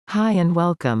Hi and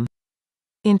welcome.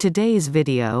 In today's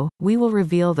video, we will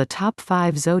reveal the top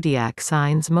 5 zodiac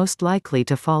signs most likely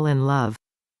to fall in love.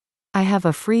 I have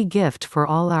a free gift for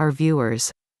all our viewers.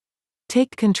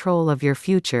 Take control of your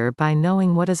future by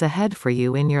knowing what is ahead for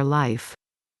you in your life.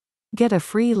 Get a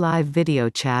free live video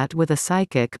chat with a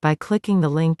psychic by clicking the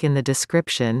link in the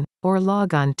description, or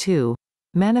log on to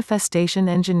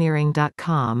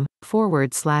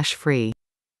manifestationengineering.com/free.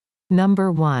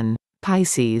 Number 1.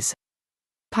 Pisces.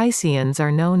 Pisceans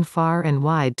are known far and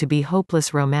wide to be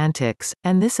hopeless romantics,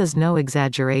 and this is no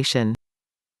exaggeration.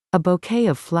 A bouquet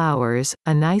of flowers,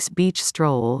 a nice beach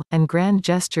stroll, and grand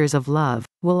gestures of love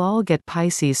will all get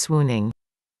Pisces swooning.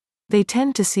 They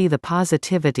tend to see the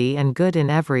positivity and good in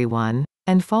everyone,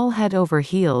 and fall head over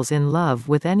heels in love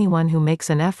with anyone who makes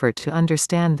an effort to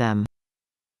understand them.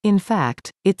 In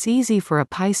fact, it's easy for a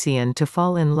Piscean to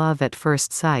fall in love at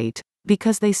first sight,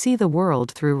 because they see the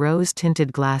world through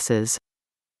rose-tinted glasses.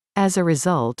 As a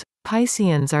result,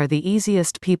 Pisceans are the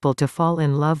easiest people to fall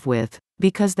in love with,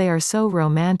 because they are so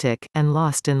romantic, and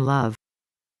lost in love.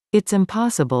 It's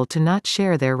impossible to not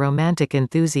share their romantic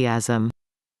enthusiasm.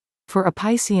 For a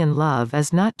Piscean, love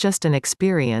is not just an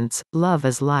experience, love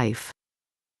is life.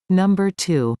 Number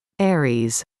 2.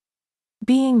 Aries.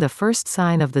 Being the first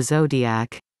sign of the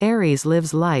zodiac, Aries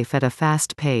lives life at a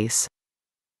fast pace.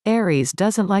 Aries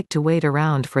doesn't like to wait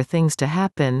around for things to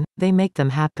happen, they make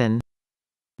them happen.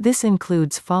 This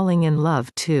includes falling in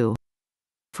love too.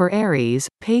 For Aries,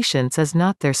 patience is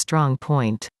not their strong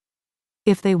point.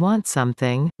 If they want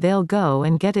something, they'll go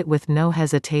and get it with no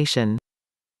hesitation.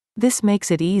 This makes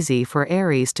it easy for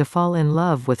Aries to fall in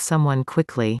love with someone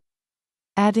quickly.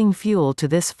 Adding fuel to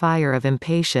this fire of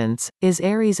impatience is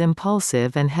Aries'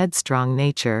 impulsive and headstrong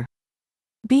nature.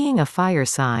 Being a fire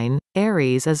sign,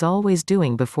 Aries is always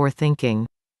doing before thinking.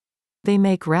 They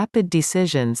make rapid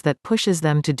decisions that pushes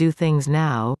them to do things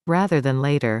now, rather than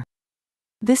later.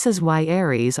 This is why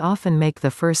Aries often make the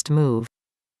first move.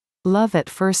 Love at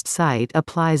first sight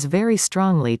applies very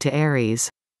strongly to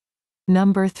Aries.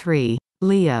 Number 3.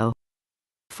 Leo.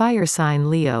 Fire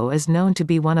sign Leo is known to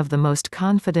be one of the most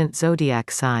confident zodiac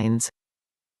signs.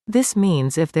 This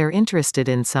means if they're interested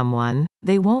in someone,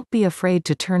 they won't be afraid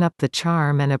to turn up the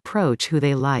charm and approach who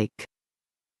they like.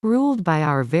 Ruled by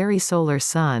our very solar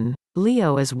sun,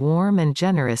 Leo is warm and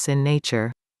generous in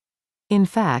nature. In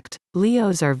fact,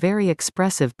 Leos are very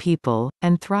expressive people,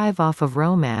 and thrive off of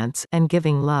romance and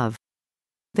giving love.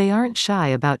 They aren't shy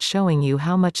about showing you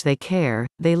how much they care,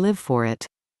 they live for it.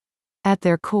 At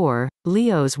their core,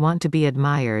 Leos want to be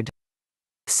admired.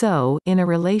 So, in a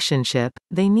relationship,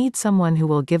 they need someone who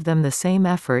will give them the same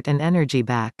effort and energy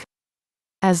back.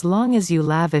 As long as you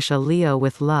lavish a Leo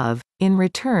with love, in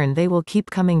return they will keep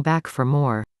coming back for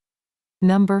more.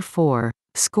 Number 4.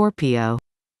 Scorpio.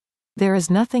 There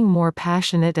is nothing more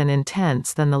passionate and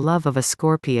intense than the love of a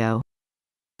Scorpio.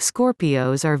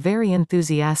 Scorpios are very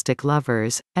enthusiastic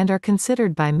lovers, and are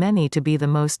considered by many to be the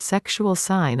most sexual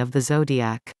sign of the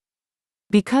zodiac.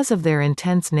 Because of their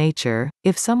intense nature,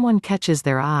 if someone catches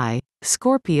their eye,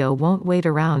 Scorpio won't wait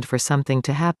around for something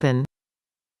to happen.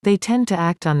 They tend to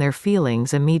act on their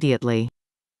feelings immediately.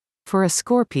 For a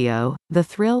Scorpio, the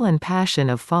thrill and passion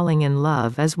of falling in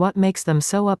love is what makes them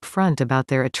so upfront about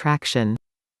their attraction.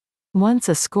 Once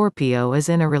a Scorpio is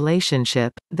in a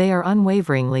relationship, they are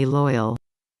unwaveringly loyal.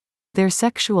 Their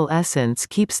sexual essence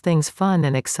keeps things fun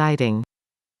and exciting.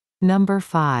 Number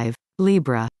 5.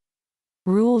 Libra.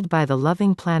 Ruled by the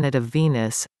loving planet of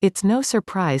Venus, it's no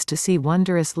surprise to see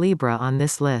wondrous Libra on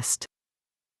this list.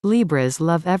 Libras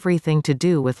love everything to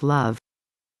do with love.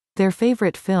 Their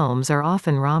favorite films are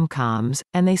often rom-coms,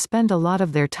 and they spend a lot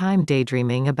of their time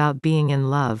daydreaming about being in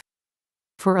love.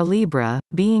 For a Libra,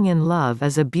 being in love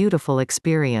is a beautiful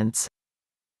experience.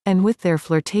 And with their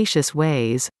flirtatious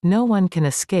ways, no one can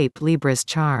escape Libra's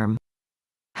charm.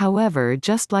 However,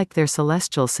 just like their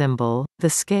celestial symbol, the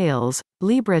scales,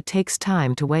 Libra takes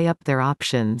time to weigh up their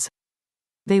options.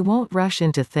 They won't rush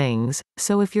into things,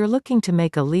 so if you're looking to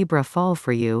make a Libra fall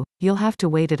for you, you'll have to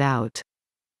wait it out.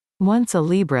 Once a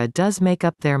Libra does make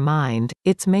up their mind,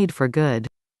 it's made for good.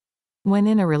 When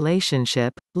in a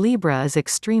relationship, Libra is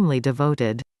extremely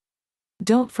devoted.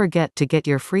 Don't forget to get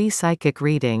your free psychic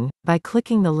reading by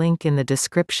clicking the link in the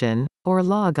description, or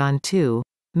log on to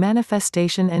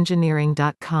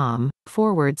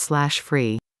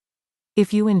manifestationengineering.com/free.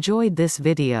 If you enjoyed this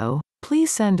video,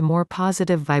 please send more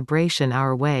positive vibration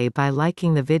our way by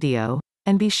liking the video,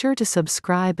 and be sure to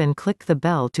subscribe and click the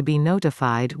bell to be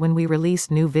notified when we release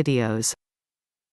new videos.